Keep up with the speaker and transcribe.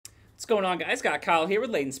What's going on, guys? Got Kyle here with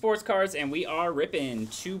Layton Sports Cards, and we are ripping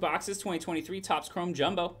 2 boxes 2023 Topps Chrome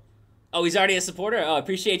Jumbo. Oh, he's already a supporter? Oh, I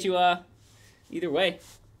appreciate you either way.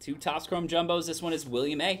 2 Topps Chrome Jumbos. This one is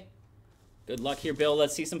William A. Good luck here, Bill.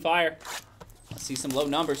 Let's see some fire. Let's see some low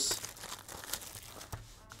numbers.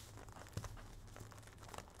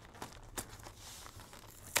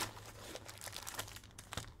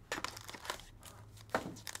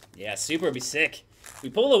 Yeah, super would be sick. We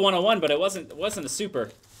pulled a 101, but it wasn't a super.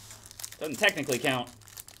 Doesn't technically count.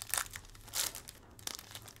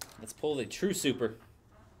 Let's pull the true super.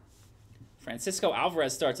 Francisco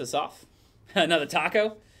Alvarez starts us off. Another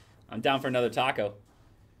taco? I'm down for another taco.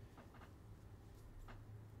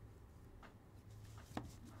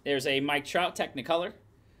 There's a Mike Trout Technicolor,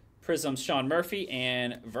 Prism Sean Murphy,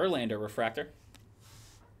 and Verlander Refractor.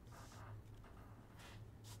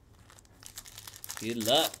 Good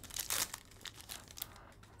luck.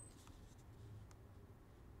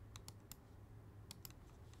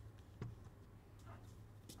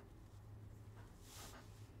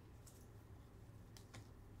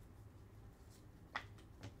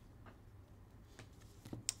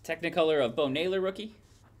 Technicolor of Bo Naylor rookie,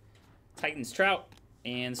 Titans Trout,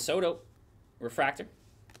 and Soto Refractor.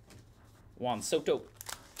 Juan Soto.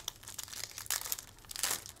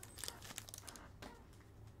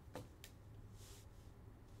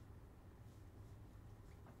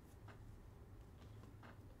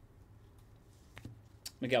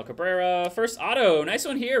 Miguel Cabrera, first auto. Nice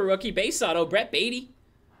one here, rookie base auto, Brett Baty.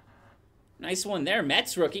 Nice one there,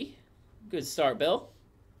 Mets rookie. Good start, Bill.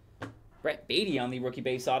 Brett Baty on the rookie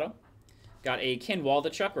base auto. Got a Ken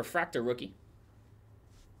Waldichuk refractor rookie.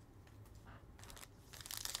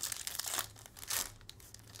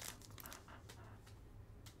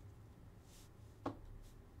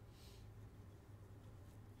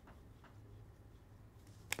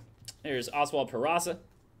 There's Oswald Peraza,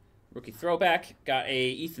 rookie throwback. Got a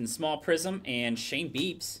Ethan Small prism and Shane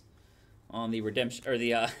Beebs on the redemption or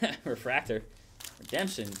the refractor.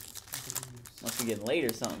 Redemption. Must be getting late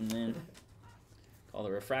or something, man. Call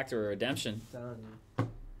the refractor a redemption. Done.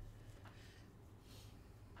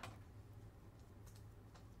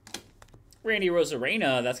 Randy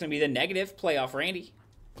Rosarena, that's going to be the negative playoff Randy.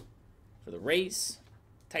 For the Rays,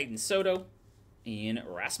 Titan Soto, and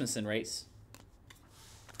Rasmussen Rays.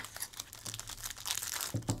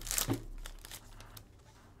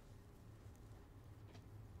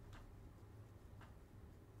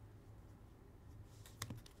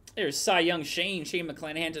 There's Cy Young Shane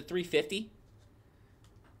McClanahan to 350.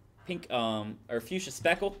 Pink, or Fuchsia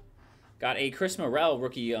Speckle. Got a Chris Morel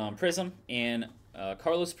rookie prism and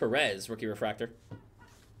Carlos Perez rookie refractor.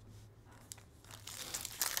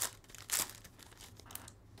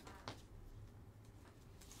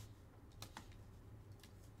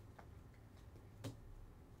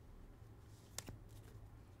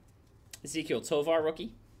 Ezekiel Tovar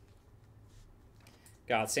rookie.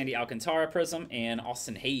 Got Sandy Alcantara prism and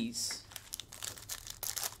Austin Hayes.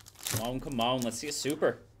 Come on, let's see a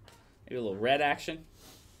super. Maybe a little red action.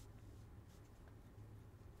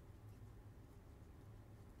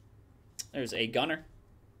 There's a Gunner.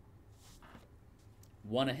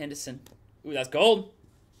 One of Henderson. Ooh, that's gold.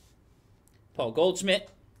 Paul Goldschmidt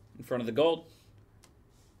in front of the gold.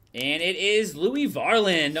 And it is Louis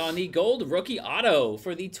Varland on the gold rookie auto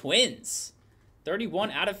for the Twins.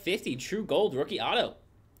 31 out of 50, true gold rookie auto.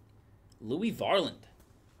 Louis Varland.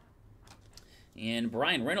 And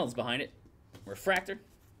Brian Reynolds behind it. Refractor.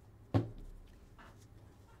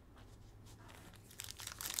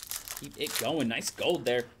 Keep it going. Nice gold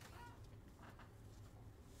there.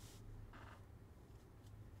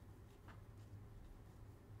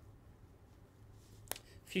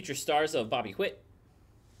 Future stars of Bobby Witt.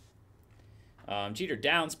 Jeter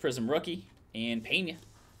Downs, Prism rookie. And Pena.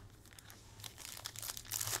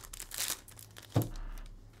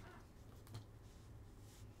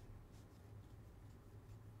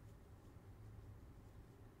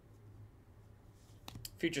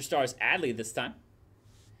 Future stars Adley this time.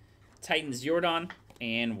 Titans Jordan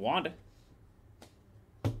and Wanda.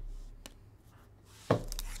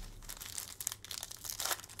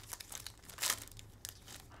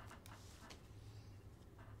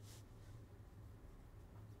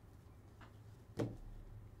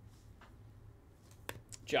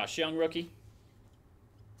 Josh Young rookie.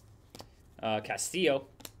 Castillo.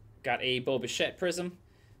 Got a Bo Bichette prism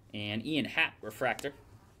and Ian Happ refractor.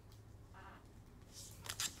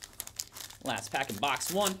 Last pack in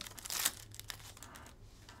box 1.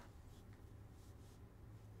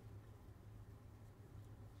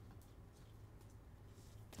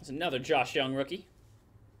 There's another Josh Young rookie.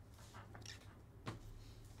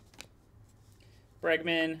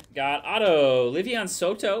 Bregman got auto. Livian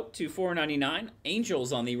Soto to 499.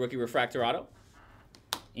 Angels on the rookie refractor auto.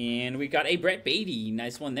 And we got a Brett Beatty.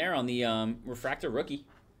 Nice one there on the refractor rookie.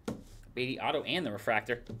 Beatty auto and the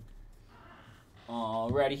refractor.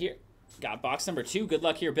 Alrighty here. Got box number 2. Good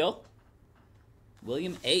luck here, Bill.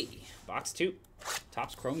 William A. Box 2.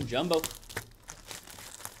 Topps Chrome Jumbo.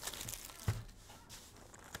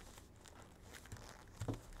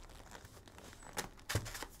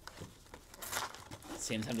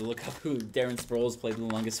 Same time to look up who Darren Sproles played the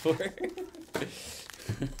longest for.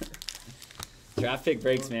 Draft pick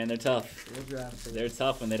breaks, man. They're tough. They're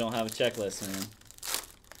tough when they don't have a checklist, man.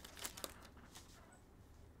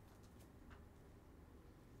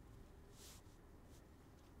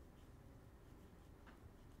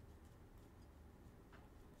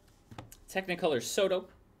 Technicolor Soto.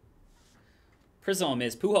 Prism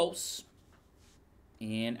is Pujols.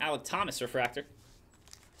 And Alec Thomas refractor.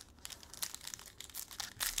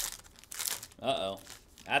 Uh-oh.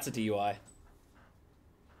 That's a DUI.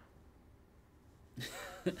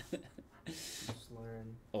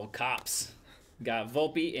 Old cops. Got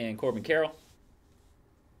Volpe and Corbin Carroll.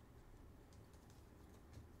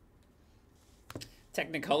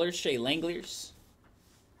 Technicolor Shea Langeliers.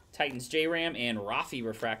 Titans J-Ram and Rafi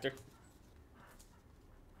refractor.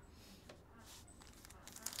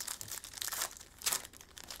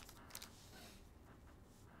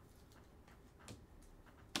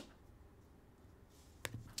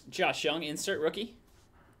 Josh Young, insert rookie.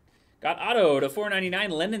 Got auto to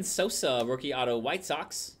 499. Lennon Sosa, rookie auto, White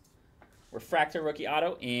Sox. Refractor rookie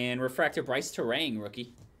auto. And refractor Bryce Terang,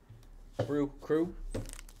 rookie. Crew. Dude,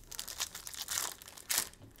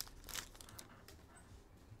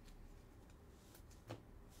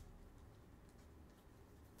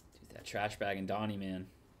 that trash bag and Donnie, man.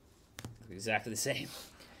 Look exactly the same.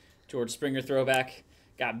 George Springer throwback.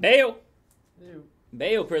 Got Bayo.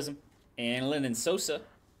 Bayo Prism. And Lennon Sosa.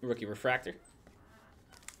 Rookie refractor.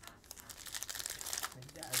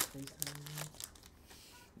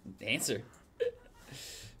 Answer.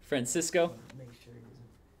 Francisco.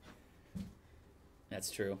 That's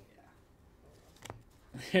true.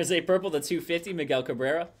 There's a purple to 250, Miguel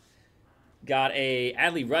Cabrera. Got a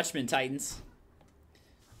Adley Rutschman Titans.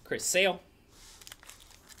 Chris Sale.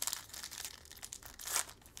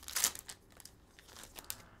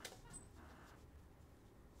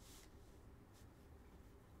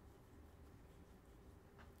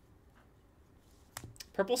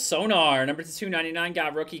 Purple Sonar, number 299,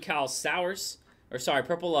 got rookie Kyle Stowers. Or sorry,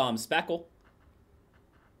 purple Speckle.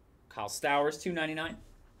 Kyle Stowers, 299.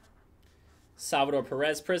 Salvador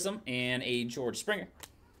Perez Prism, and a George Springer.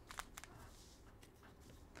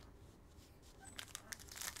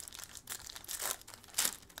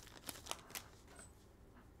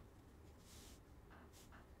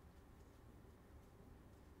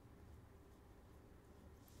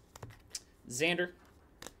 Xander.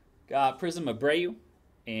 Got Prism Abreu.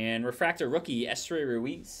 And refractor rookie, Esteury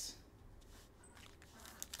Ruiz.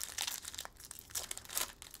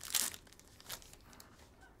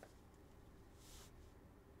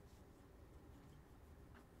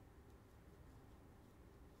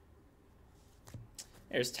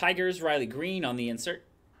 There's Tigers, Riley Green on the insert.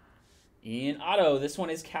 In auto, this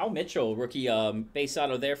one is Cal Mitchell, rookie base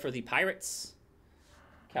auto there for the Pirates.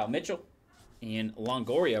 Cal Mitchell. And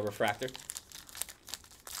Longoria refractor.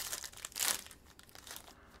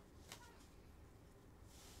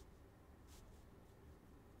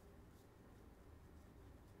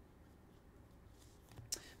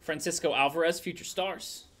 Francisco Alvarez, Future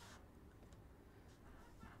Stars.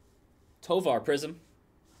 Tovar Prism.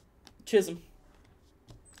 Chisholm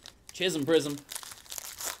Prism.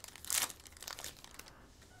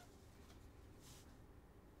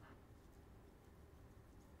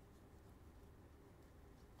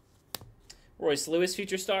 Royce Lewis,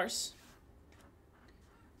 Future Stars.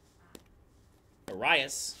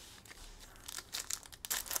 Arias.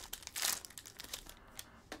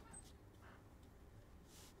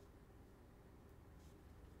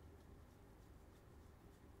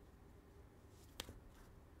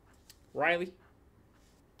 Riley.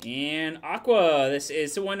 And Aqua. This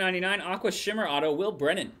is to 199. Aqua Shimmer Auto. Will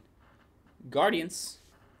Brennan. Guardians.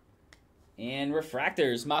 And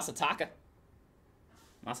Refractors. Masataka.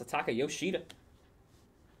 Yoshida.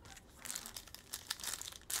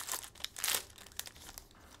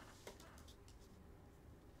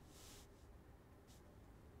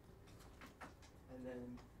 And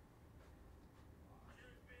then...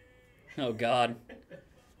 Oh, God.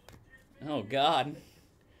 Oh, God.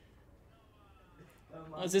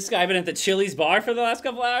 Oh, has this guy been at the Chili's bar for the last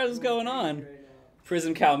couple hours? What's going on?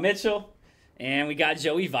 Prism Cal Mitchell. And we got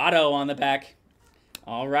Joey Votto on the back.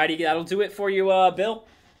 Alrighty, that'll do it for you, Bill.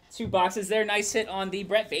 2 boxes there. Nice hit on the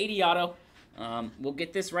Brett Baty auto. We'll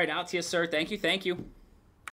get this right out to you, sir. Thank you, thank you.